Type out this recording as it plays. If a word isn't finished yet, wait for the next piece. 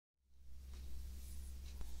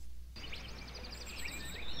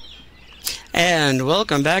And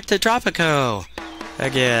welcome back to Tropico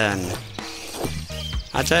again.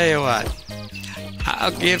 I'll tell you what,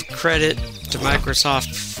 I'll give credit to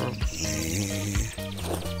Microsoft for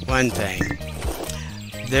one thing.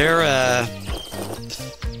 Their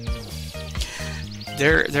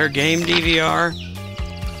game DVR,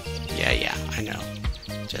 yeah, I know,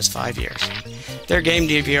 just 5 years. Their game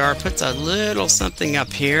DVR puts a little something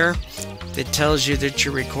up here that tells you that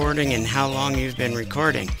you're recording and how long you've been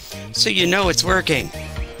recording, so you know it's working.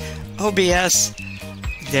 OBS,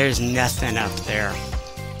 there's nothing up there.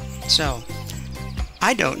 So,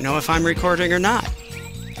 I don't know if I'm recording or not.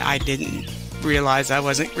 I didn't realize I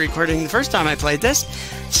wasn't recording the first time I played this,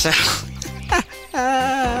 so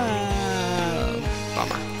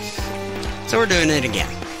bummer. So we're doing it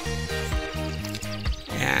again.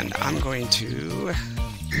 And I'm going to,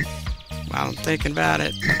 while I'm thinking about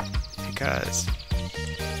it, because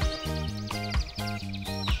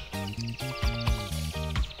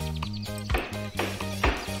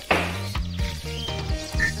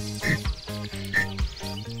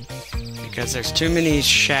there's too many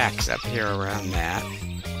shacks up here around that.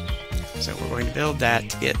 So we're going to build that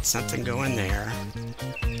to get something going there.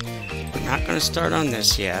 We're not going to start on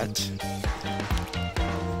this yet.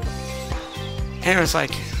 And it was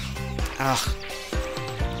like, ugh.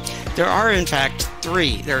 There are, in fact,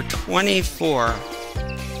 there are 24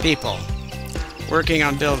 people working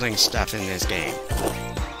on building stuff in this game.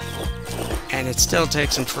 And it still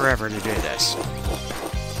takes them forever to do this.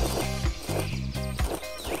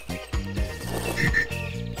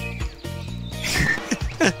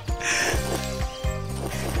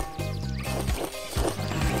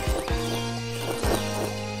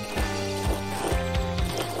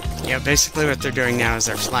 Yeah, basically what they're doing now is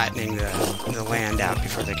they're flattening the land out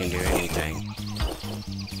before they can do anything.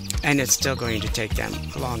 And it's still going to take them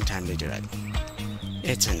a long time to do it.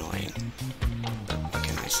 It's annoying. What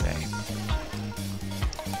can I say?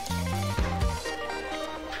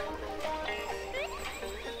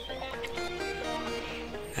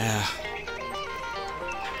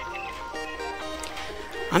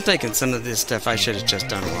 I'm thinking some of this stuff I should have just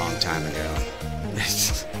done a long time ago.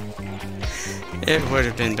 It would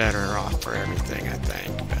have been better off for everything, I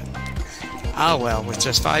think. But, oh well, with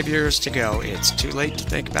just 5 years to go, it's too late to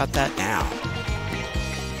think about that now.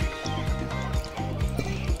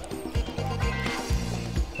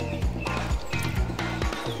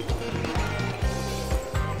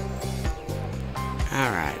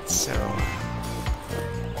 Alright, so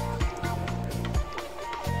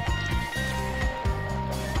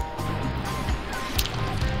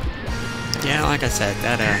yeah, like I said,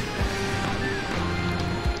 that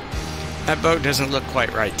boat doesn't look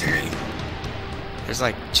quite right to me. There's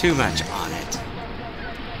like too much on it.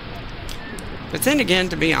 But then again,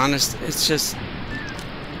 to be honest, it's just,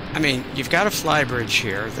 I mean, you've got a fly bridge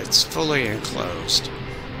here that's fully enclosed.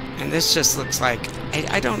 And this just looks like,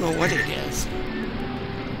 I don't know what it is.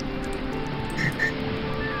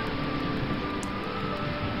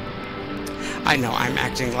 I know, I'm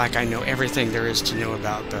acting like I know everything there is to know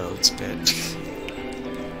about boats, but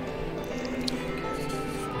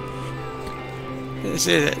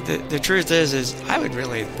see, the truth is I would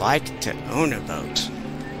really like to own a boat.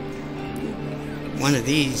 One of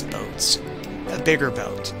these boats. A bigger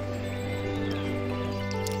boat.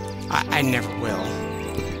 I never will.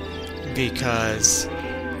 Because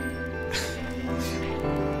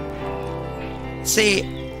see,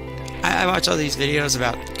 I watch all these videos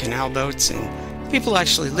about canal boats, and people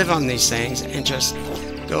actually live on these things and just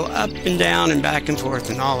go up and down and back and forth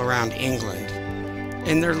and all around England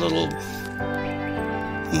in their little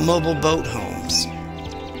mobile boat homes.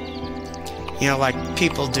 You know, like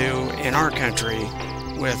people do in our country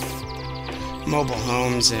with mobile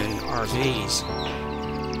homes and RVs.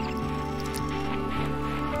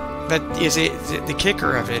 But you see, the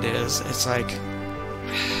kicker of it is, it's like,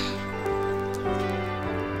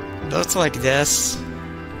 boats like this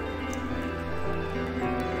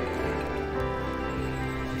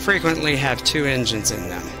frequently have 2 engines in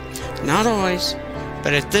them. Not always,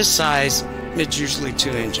 but at this size, it's usually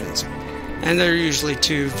 2 engines. And they're usually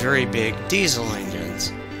 2 very big diesel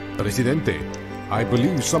engines. Presidente, I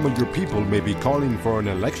believe some of your people may be calling for an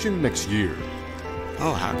election next year.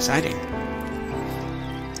 Oh, how exciting.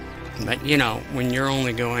 But, you know, when you're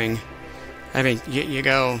only going, I mean, you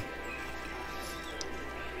go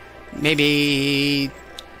maybe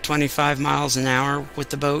 25 miles an hour with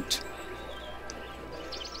the boat.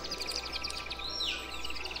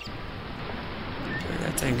 Where'd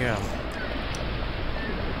that thing go?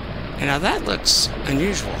 And now that looks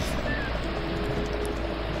unusual.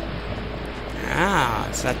 Ah,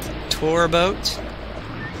 is that the tour boat?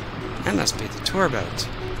 That must be the tour boats.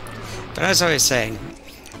 But as I was saying,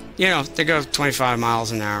 you know, they go 25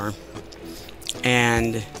 miles an hour,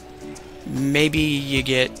 and maybe you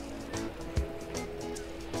get,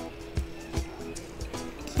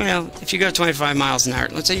 well, if you go 25 miles an hour,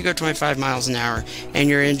 let's say you go 25 miles an hour and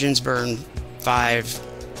your engines burn 5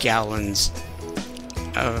 gallons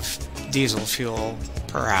of diesel fuel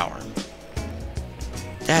per hour.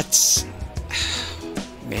 That's,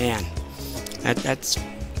 man, that's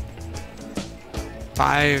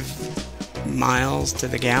 5 miles to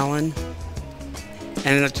the gallon.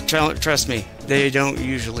 And trust me, they don't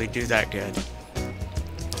usually do that good.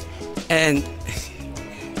 And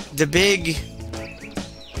the big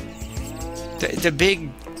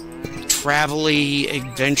travel-y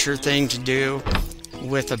adventure thing to do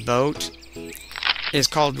with a boat is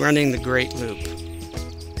called running the Great Loop.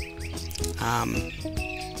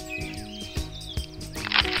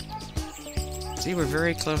 See, we're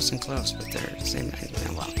very close and close, but they're the same.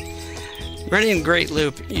 Well, running the Great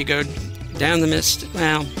Loop, you go down the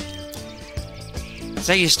well,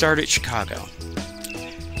 say you start at Chicago.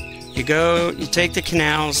 You take the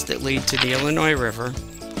canals that lead to the Illinois River,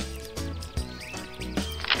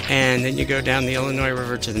 and then you go down the Illinois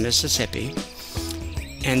River to the Mississippi.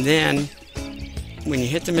 And then when you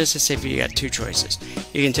hit the Mississippi, you got 2 choices.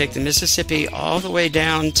 You can take the Mississippi all the way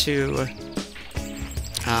down to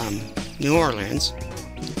New Orleans,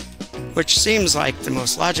 which seems like the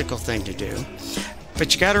most logical thing to do.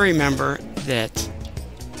 But you got to remember that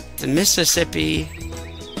the Mississippi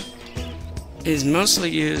is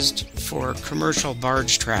mostly used for commercial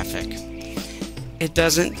barge traffic. It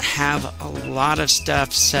doesn't have a lot of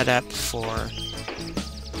stuff set up for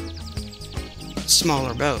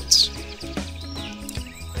smaller boats.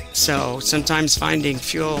 So sometimes finding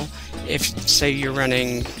fuel, if say you're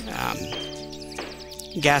running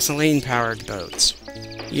gasoline powered boats,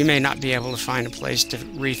 you may not be able to find a place to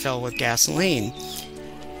refill with gasoline.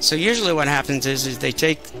 So usually what happens is you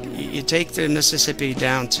take the Mississippi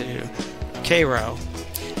down to Cairo,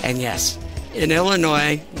 and yes, in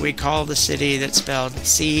Illinois we call the city that's spelled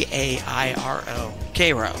C-A-I-R-O,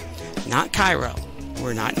 Cairo, not Cairo.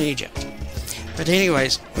 We're not in Egypt. But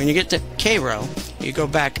anyways, when you get to Cairo, you go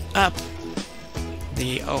back up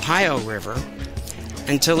the Ohio River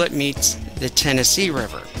until it meets the Tennessee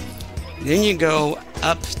River. Then you go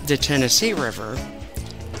up the Tennessee River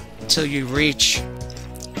till you reach,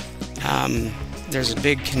 there's a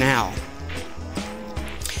big canal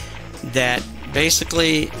that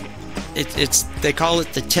basically, they call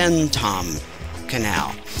it the Ten-Tom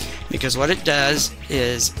Canal, because what it does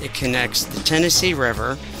is it connects the Tennessee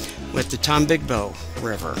River with the Tropico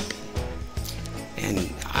River. And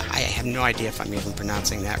I have no idea if I'm even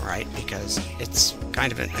pronouncing that right, because it's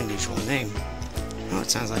kind of an unusual name. Oh, it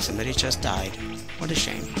sounds like somebody just died. What a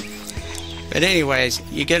shame. But anyways,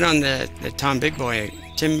 you get on the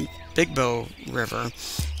Tropico River,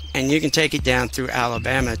 and you can take it down through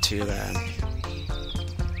Alabama to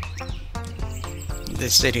the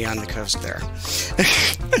city on the coast there.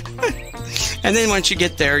 And then once you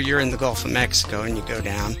get there, you're in the Gulf of Mexico, and you go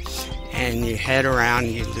down and you head around,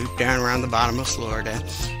 and you loop down around the bottom of Florida.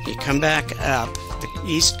 You come back up the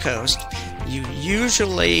east coast. You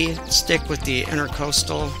usually stick with the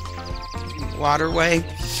intercoastal waterway,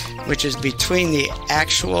 which is between the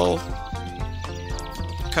actual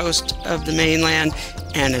coast of the mainland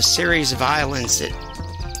and a series of islands that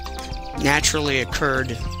naturally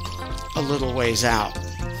occurred a little ways out.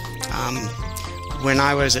 When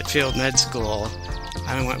I was at Field Med School,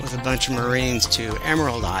 I went with a bunch of Marines to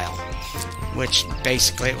Emerald Isle, which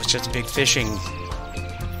basically it was just a big fishing.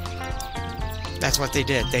 That's what they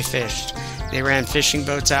did. They fished. They ran fishing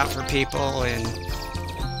boats out for people, and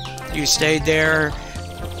you stayed there.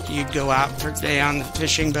 You'd go out for the day on the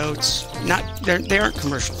fishing boats. They aren't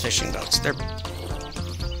commercial fishing boats.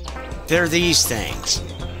 They're these things.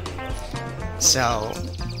 So,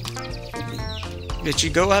 but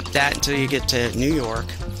you go up that until you get to New York,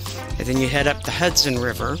 and then you head up the Hudson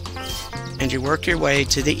River, and you work your way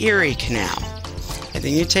to the Erie Canal. And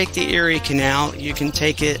then you take the Erie Canal, you can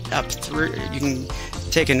take it up through, you can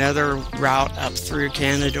take another route up through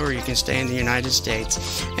Canada, or you can stay in the United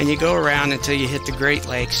States. And you go around until you hit the Great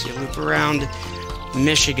Lakes, you loop around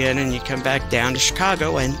Michigan, and you come back down to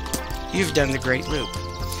Chicago, and you've done the Great Loop.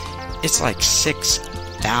 It's like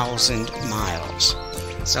 6,000 miles.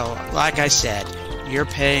 So, like I said, you're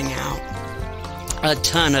paying out a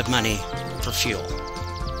ton of money for fuel.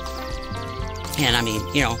 And I mean,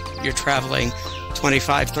 you know, you're traveling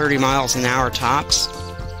 25, 30 miles an hour tops.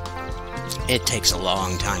 It takes a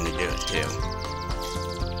long time to do it too.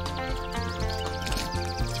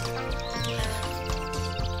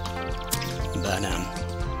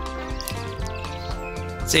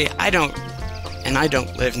 But see, I don't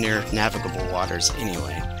live near navigable waters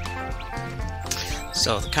anyway.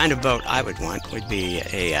 So the kind of boat I would want would be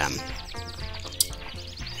a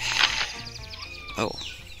oh,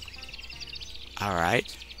 all right.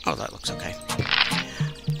 Oh, that looks okay.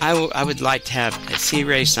 I would like to have a Sea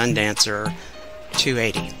Ray Sundancer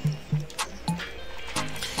 280.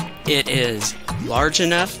 It is large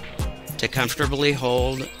enough to comfortably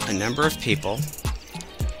hold a number of people.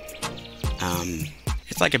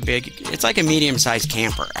 It's like a medium-sized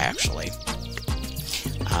camper, actually.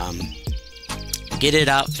 Get it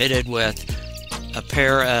outfitted with a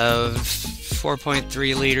pair of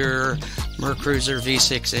 4.3 liter Mercruiser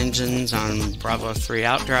V6 engines on Bravo 3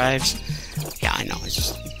 outdrives. Yeah, I know, it's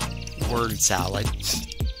just word salad.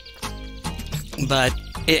 But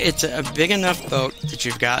it's a big enough boat that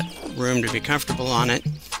you've got room to be comfortable on it.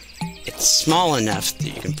 It's small enough that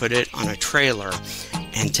you can put it on a trailer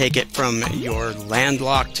and take it from your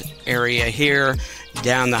landlocked area here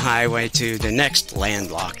down the highway to the next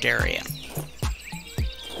landlocked area.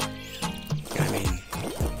 I mean,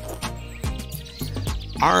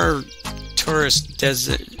 our tourist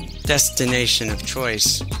destination of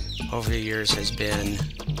choice over the years has been...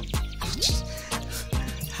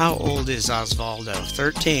 How old is Osvaldo?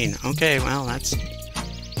 13. Okay, well, that's...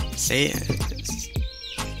 See,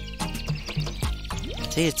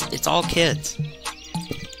 it's all kids.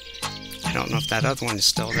 I don't know if that other one is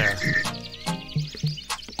still there.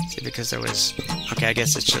 See, because there was... Okay, I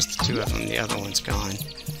guess it's just the two of them. The other one's gone.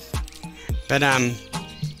 But,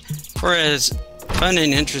 for as fun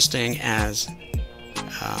and interesting as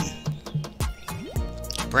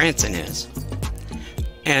Branson is,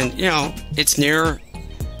 and, you know, it's near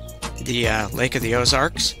the Lake of the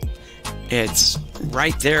Ozarks. It's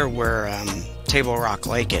right there where Table Rock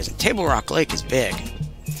Lake is. And Table Rock Lake is big,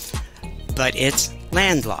 but it's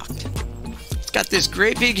landlocked. It's got this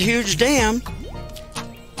great big huge dam,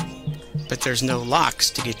 but there's no locks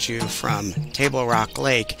to get you from Table Rock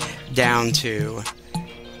Lake down to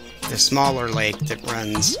the smaller lake that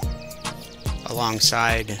runs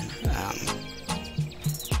alongside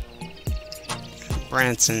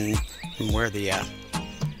Branson, where the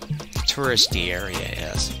touristy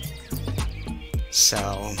area is.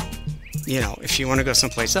 So, you know, if you want to go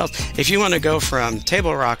someplace else, if you want to go from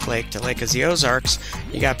Table Rock Lake to Lake of the Ozarks,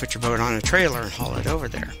 you got to put your boat on a trailer and haul it over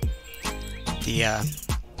there. The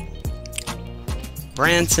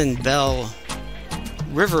Branson Bell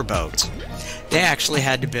riverboat, they actually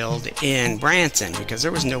had to build in Branson because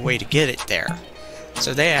there was no way to get it there.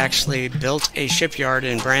 So they actually built a shipyard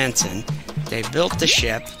in Branson. They built the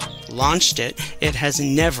ship, launched it. It has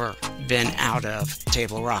never been out of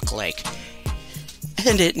Table Rock Lake.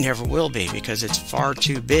 And it never will be because it's far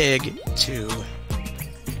too big to...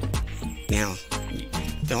 Now,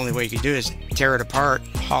 the only way you can do it is tear it apart,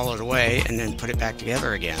 haul it away, and then put it back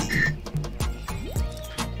together again.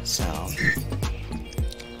 So...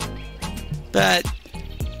 But,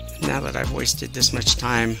 now that I've wasted this much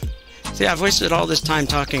time... See, I've wasted all this time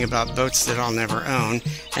talking about boats that I'll never own,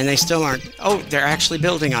 and they still aren't... Oh, they're actually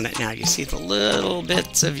building on it now. You see the little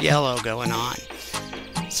bits of yellow going on.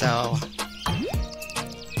 So,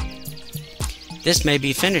 this may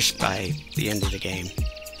be finished by the end of the game.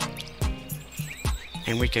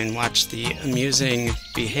 And we can watch the amusing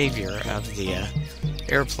behavior of the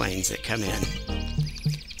airplanes that come in.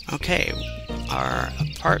 Okay, our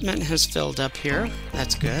apartment has filled up here.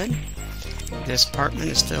 That's good. This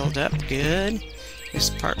apartment is filled up. Good. This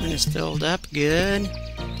apartment is filled up. Good.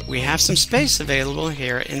 We have some space available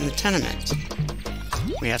here in the tenement.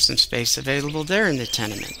 We have some space available there in the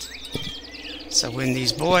tenement. So when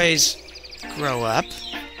these boys grow up,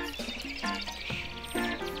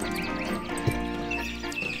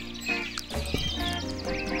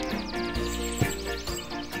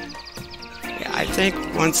 yeah, I think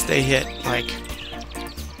once they hit like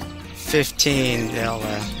 15, they'll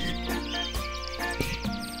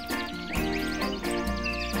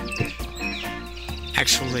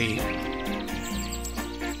actually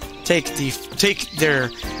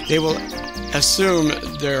they will assume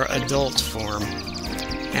their adult form,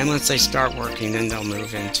 and once they start working, then they'll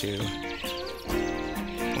move into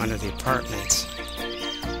one of the apartments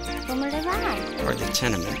or the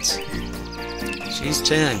tenements. She's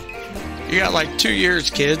 10. You got like 2 years,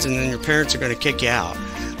 kids, and then your parents are going to kick you out.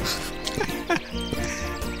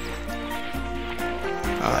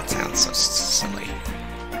 Oh, that sounds so silly.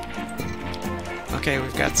 Okay,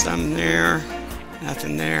 we've got some there,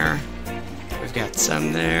 nothing there. We've got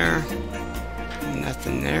some there,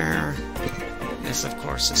 nothing there. This, of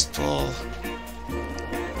course, is full.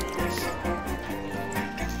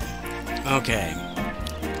 Okay.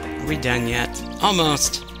 Are we done yet?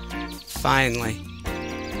 Almost. Finally.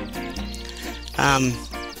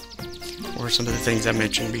 Or some of the things I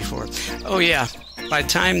mentioned before. Oh yeah. By the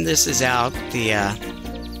time this is out, the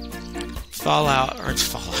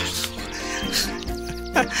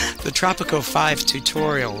the Tropico 5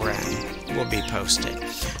 tutorial run will be posted.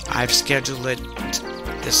 I've scheduled it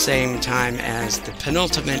the same time as the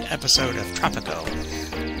penultimate episode of Tropico,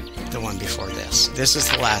 the one before this. This is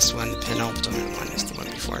the last one. The penultimate one is the one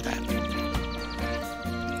before that.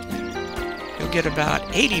 You'll get about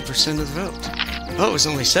 80% of the vote. Oh, it was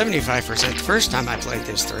only 75% the first time I played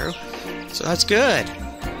this through, so that's good.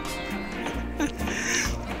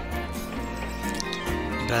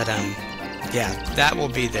 But yeah, that will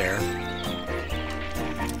be there.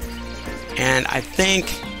 And I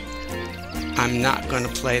think I'm not going to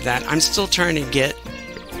play that. I'm still trying to get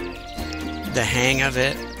the hang of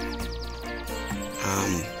it.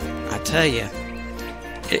 I tell you,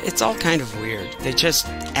 it's all kind of weird. They just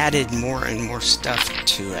added more and more stuff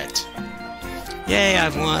to it. Yay,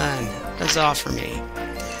 I've won. That's all for me.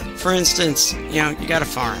 For instance, you know, you got a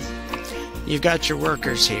farm. You've got your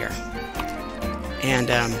workers here. And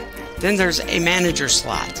then there's a manager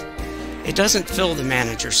slot. It doesn't fill the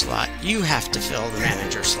manager slot. You have to fill the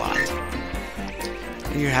manager slot.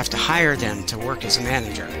 And you have to hire them to work as a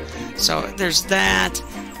manager. So there's that.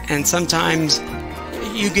 And sometimes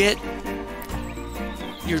you get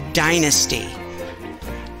your dynasty.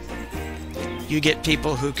 You get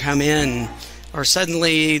people who come in, or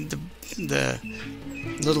suddenly the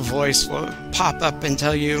little voice will pop up and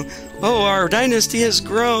tell you, oh, our dynasty has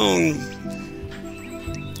grown.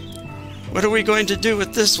 What are we going to do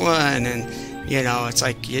with this one? And you know, it's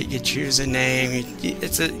like you choose a name.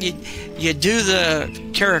 You do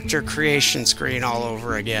the character creation screen all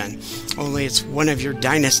over again. Only it's one of your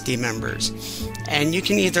dynasty members, and you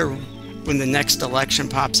can either, when the next election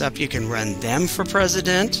pops up, you can run them for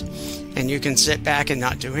president, and you can sit back and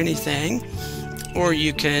not do anything, or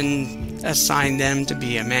you can assign them to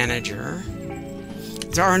be a manager.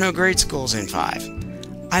 There are no grade schools in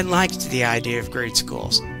 5. I liked the idea of grade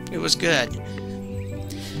schools. It was good.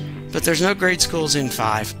 But there's no grade schools in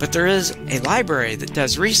 5. But there is a library that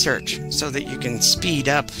does research so that you can speed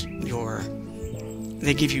up your...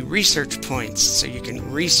 They give you research points so you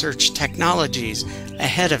can research technologies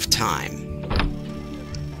ahead of time.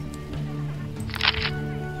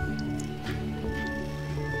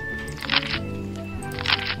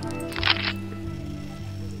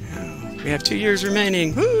 We have 2 years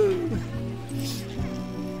remaining. Woo!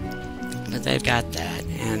 But they've got that,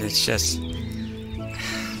 and it's just...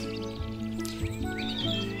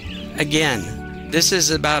 Again, this is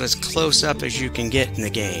about as close up as you can get in the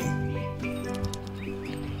game.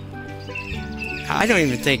 I don't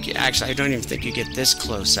even think you get this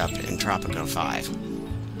close up in Tropico 5.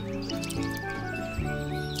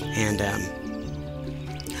 And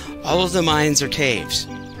all of the mines are caves.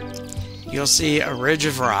 You'll see a ridge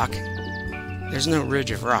of rock. There's no ridge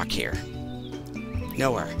of rock here.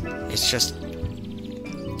 Nowhere. It's just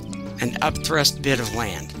an upthrust bit of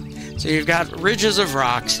land. So you've got ridges of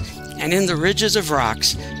rocks, and in the ridges of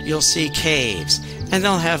rocks, you'll see caves. And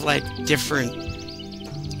they'll have like different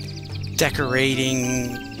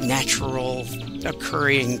decorating, natural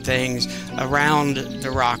occurring things around the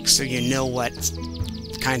rocks so you know what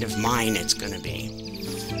kind of mine it's going to be.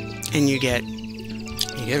 And you get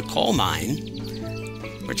a coal mine,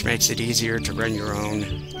 which makes it easier to run your own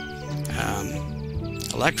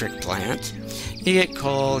electric plant. You get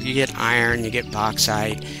coal, you get iron, you get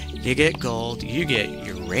bauxite, you get gold, you get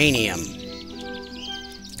uranium,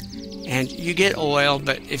 and you get oil.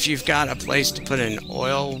 But if you've got a place to put an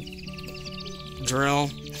oil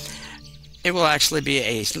drill, it will actually be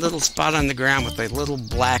a little spot on the ground with a little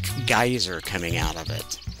black geyser coming out of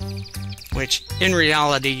it, which in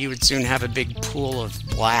reality you would soon have a big pool of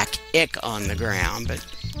black ick on the ground. But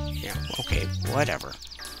yeah, okay, whatever.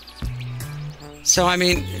 So I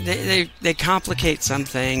mean, they complicate some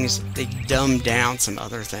things, they dumb down some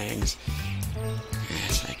other things.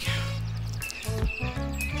 It's like,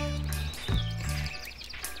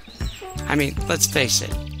 I mean, let's face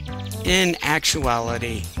it. In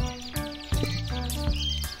actuality,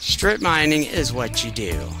 strip mining is what you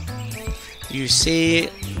do. You see,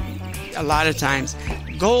 a lot of times,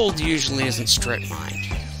 gold usually isn't strip mined.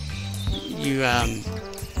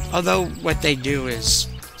 Although what they do is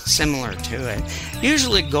similar to it.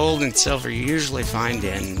 Usually gold and silver you usually find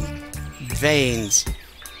in veins,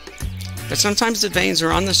 but sometimes the veins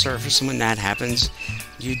are on the surface, and when that happens,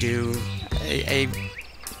 you do a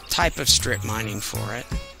type of strip mining for it.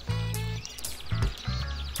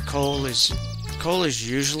 Coal Coal is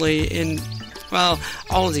usually in, well,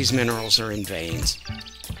 all of these minerals are in veins.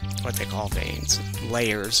 What they call veins.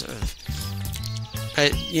 Layers of,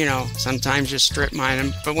 but, you know, sometimes you strip mine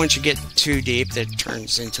them. But once you get too deep, that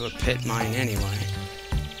turns into a pit mine anyway.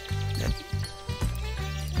 But,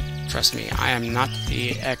 trust me, I am not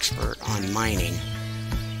the expert on mining.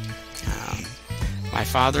 My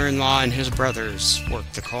father-in-law and his brothers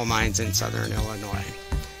worked the coal mines in southern Illinois.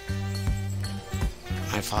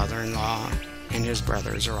 My father-in-law and his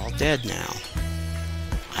brothers are all dead now.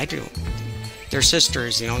 I do. Their sister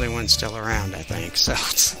is the only one still around, I think. So,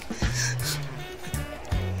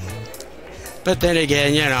 but then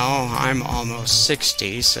again, you know, I'm almost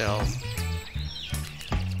 60, so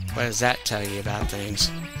what does that tell you about things?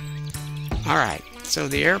 All right. So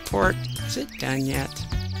the airport, is it done yet?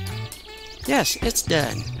 Yes, it's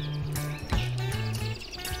done.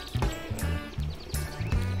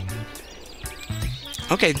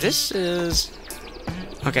 Okay, this is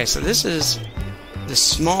the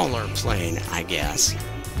smaller plane, I guess.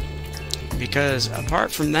 Because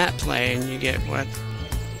apart from that plane, you get what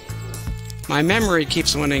my memory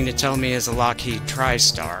keeps wanting to tell me is a Lockheed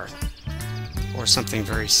TriStar or something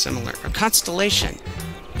very similar. A Constellation.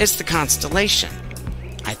 It's the Constellation,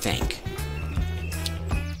 I think.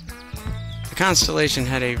 The Constellation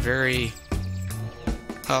had a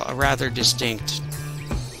rather distinct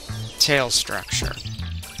tail structure.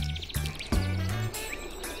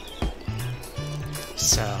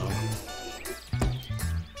 So,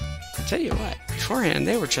 I'll tell you what, beforehand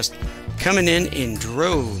they were just coming in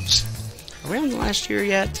droves. Are we on the last year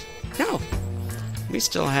yet? No. We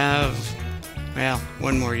still have, well,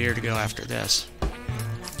 one more year to go after this.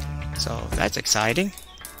 So, that's exciting.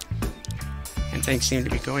 And things seem to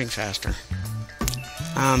be going faster.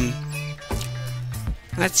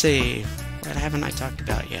 Let's see, what haven't I talked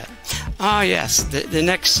about yet? Oh yes, the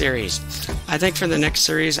next series. I think for the next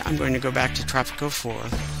series I'm going to go back to Tropico 4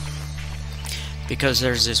 because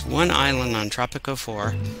there's this one island on Tropico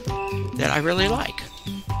 4 that I really like.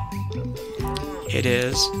 It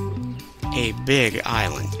is a big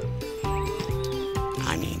island.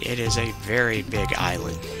 I mean, it is a very big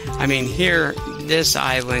island. I mean, here, this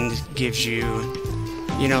island gives you,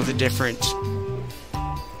 you know, the different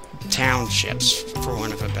townships, for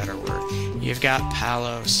want of a better word. You've got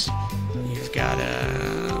Palos, you've got,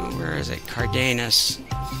 where is it, Cardenas,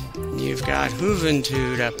 you've got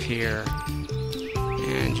Juventud up here,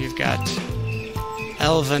 and you've got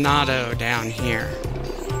El Venado down here.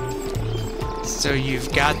 So you've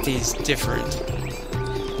got these different,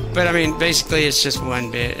 but I mean, basically it's just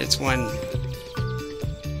one big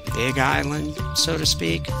island, so to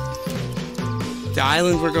speak. The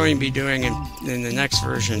island we're going to be doing in the next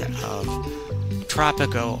version of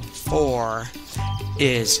Tropico 4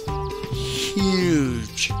 is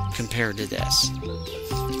huge compared to this.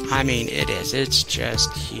 I mean, it is. It's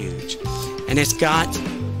just huge. And it's got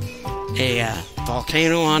a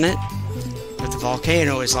volcano on it, but the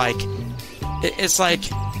volcano is like, it's like,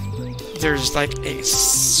 there's like a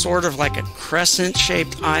sort of like a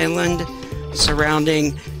crescent-shaped island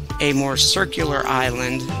surrounding a more circular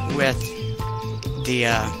island with the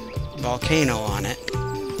volcano on it,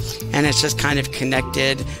 and it's just kind of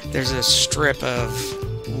connected. There's a strip of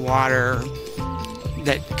water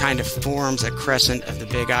that kind of forms a crescent of the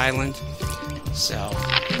big island. So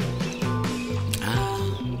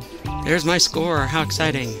there's my score. How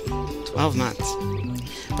exciting. 12 months.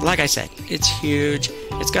 But like I said, it's huge.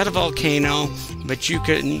 It's got a volcano, but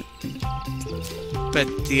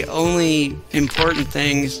the only important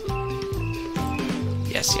things,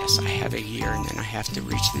 yes, I have a year and then I have to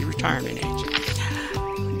reach the retirement age.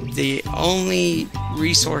 The only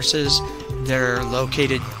resources that are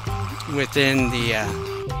located within the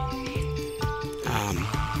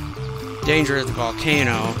danger of the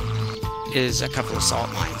volcano is a couple of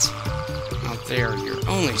salt mines. Now, they are your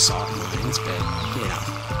only salt mines, but, you know,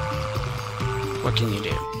 what can you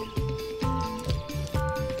do?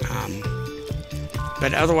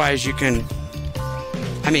 But otherwise you can,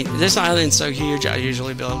 I mean, this island's so huge, I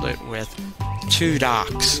usually build it with 2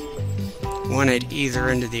 docks, one at either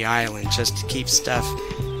end of the island, just to keep stuff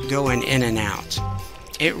going in and out.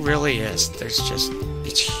 It really is.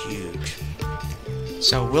 It's huge.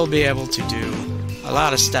 So we'll be able to do a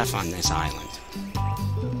lot of stuff on this island.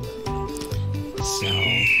 So,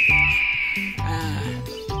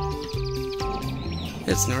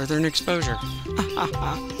 it's northern exposure.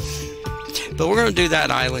 But we're going to do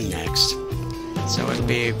that island next. So it'll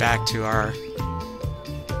be back to our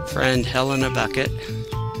friend Helena Bucket.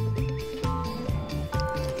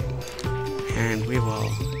 And we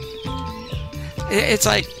will... It's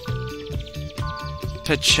like...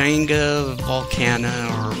 Pachanga Volcana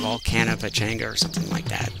or Volcana Pachanga or something like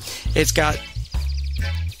that. It's got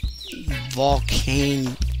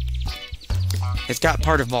It's got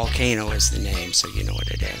part of volcano as the name, so you know what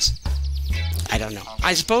it is. I don't know.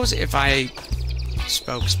 I suppose if I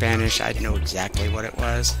spoke Spanish, I'd know exactly what it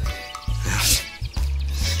was.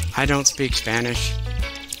 I don't speak Spanish.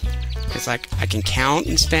 It's like I can count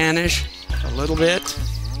in Spanish a little bit,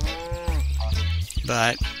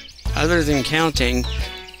 but other than counting,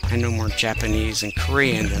 I know more Japanese and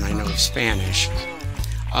Korean than I know of Spanish.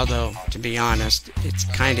 Although, to be honest, it's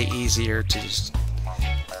kind of easier to just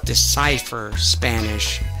decipher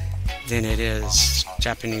Spanish than it is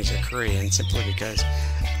Japanese or Korean, simply because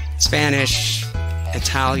Spanish,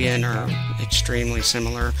 Italian are extremely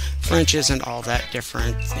similar. French isn't all that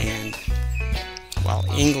different, and while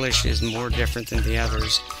English is more different than the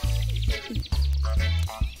others,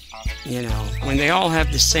 you know, when they all have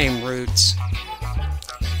the same roots,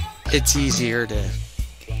 it's easier to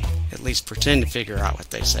at least pretend to figure out what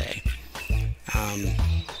they say.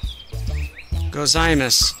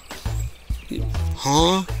 Gozaimasu.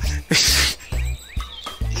 Huh?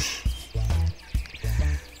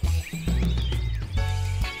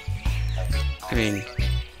 I mean,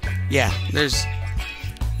 yeah, there's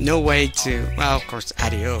no way to, well, of course,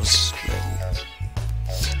 adios. But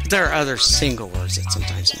there are other single words that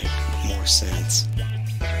sometimes make more sense.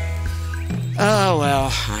 Oh, well,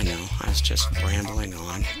 I know. I was just rambling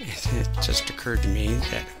on. It just occurred to me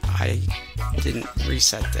that I didn't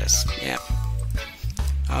reset this. Yep.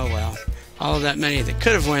 Oh, well. All of that money that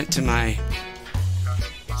could have went to my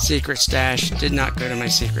secret stash did not go to my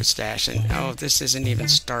secret stash. And, oh, this isn't even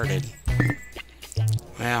started.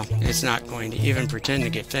 Well, it's not going to even pretend to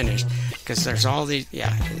get finished because there's all these,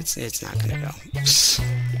 yeah, it's not going to go.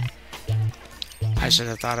 I should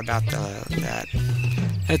have thought about that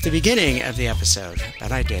at the beginning of the episode,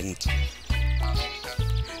 but I didn't.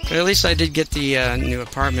 But at least I did get the new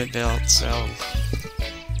apartment built, so...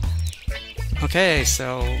 Okay,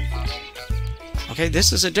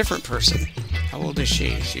 this is a different person. How old is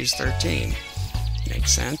she? She's 13.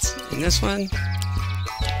 Makes sense. And this one?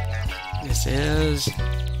 This is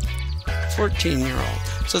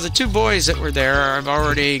 14-year-old. So the two boys that were there have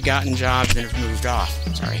already gotten jobs and have moved off.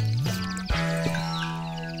 Sorry.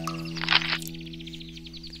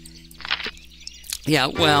 Yeah,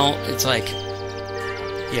 well, it's like,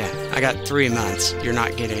 yeah, I got 3 months. You're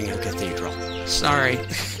not getting a cathedral. Sorry.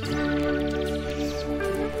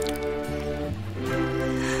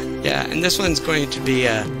 Yeah, and this one's going to be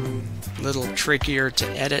a little trickier to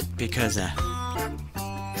edit because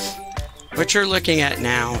what you're looking at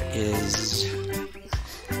now is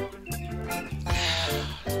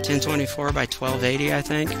 1024 by 1280, I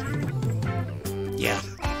think. Yeah.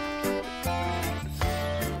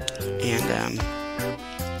 And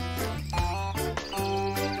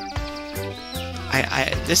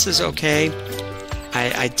this is okay.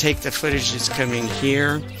 I take the footage that's coming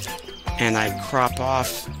here and I crop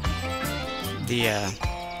off the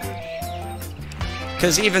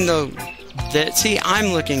because even though that, see,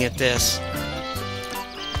 I'm looking at this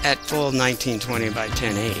at full 1920 by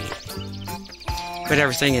 1080, but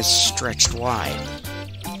everything is stretched wide.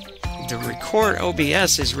 The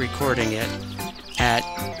OBS is recording it at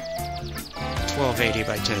 1280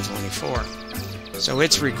 by 1024, so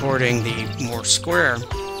it's recording the more square,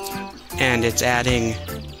 and it's adding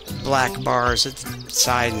black bars at the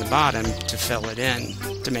side and the bottom to fill it in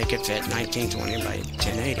to make it fit 1920 by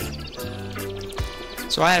 1080.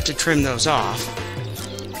 So I have to trim those off,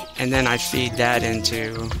 and then I feed that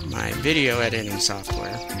into my video editing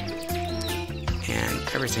software, and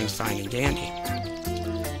everything's fine and dandy.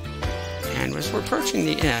 And as we're approaching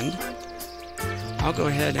the end, I'll go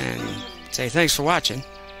ahead and say thanks for watching,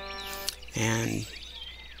 and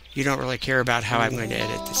you don't really care about how I'm going to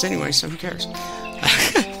edit this anyway, so who cares?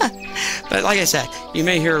 But like I said, you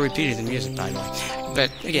may hear a repeat of the music, by the way.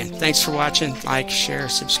 But again, thanks for watching. Like, share,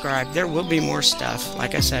 subscribe. There will be more stuff.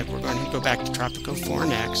 Like I said, we're going to go back to Tropico 4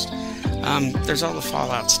 next. There's all the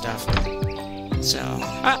Fallout stuff. So,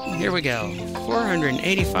 here we go.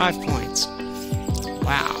 485 points.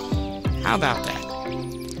 Wow. How about that?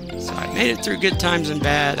 So I made it through good times and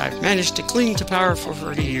bad. I've managed to cling to power for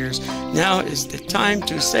 40 years. Now is the time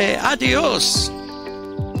to say adios.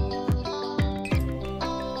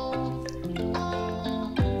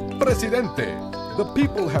 Presidente, the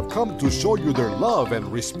people have come to show you their love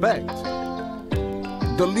and respect.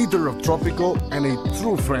 The leader of Tropico and a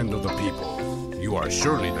true friend of the people. You are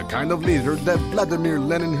surely the kind of leader that Vladimir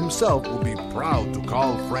Lenin himself will be proud to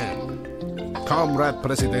call friend. Comrade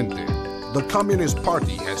Presidente, the Communist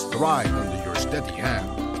Party has thrived under your steady hand.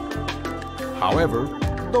 However,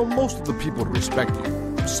 though most of the people respect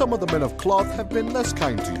you, some of the men of cloth have been less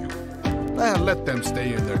kind to you. Let them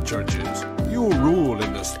stay in their churches. You rule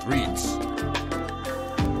in the streets.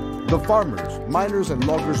 The farmers, miners, and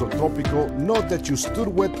loggers of Tropico know that you stood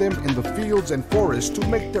with them in the fields and forests to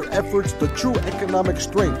make their efforts the true economic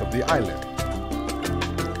strength of the island.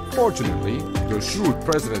 Fortunately, the shrewd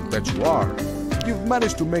president that you are, you've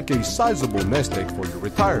managed to make a sizable nest egg for your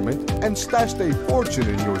retirement and stashed a fortune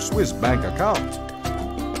in your Swiss bank account.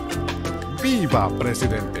 Viva,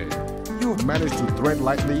 Presidente! You've managed to tread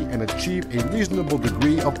lightly and achieve a reasonable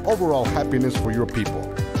degree of overall happiness for your people.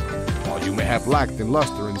 While you may have lacked in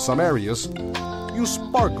luster in some areas, you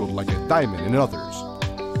sparkled like a diamond in others.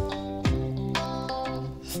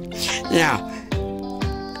 Now,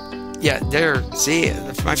 yeah, there, see,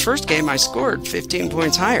 my first game I scored 15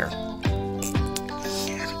 points higher.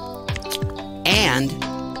 And,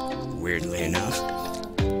 weirdly enough,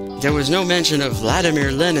 there was no mention of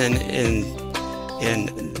Vladimir Lenin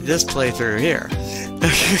in this playthrough here.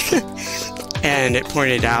 And it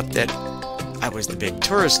pointed out that I was the big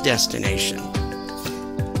tourist destination.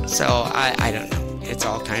 So, I don't know. It's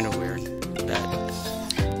all kind of weird. But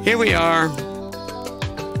here we are.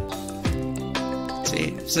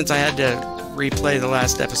 See, since I had to replay the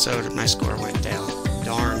last episode, my score went down.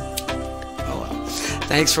 Darn. Oh well.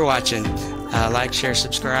 Thanks for watching. Like, share,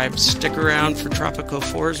 subscribe. Stick around for Tropico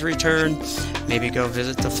 4's return. Maybe go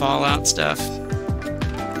visit the Fallout stuff.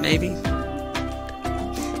 Maybe.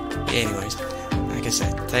 Anyways, like I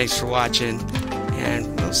said, thanks for watching,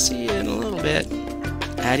 and we'll see you in a little bit.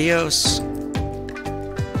 Adios.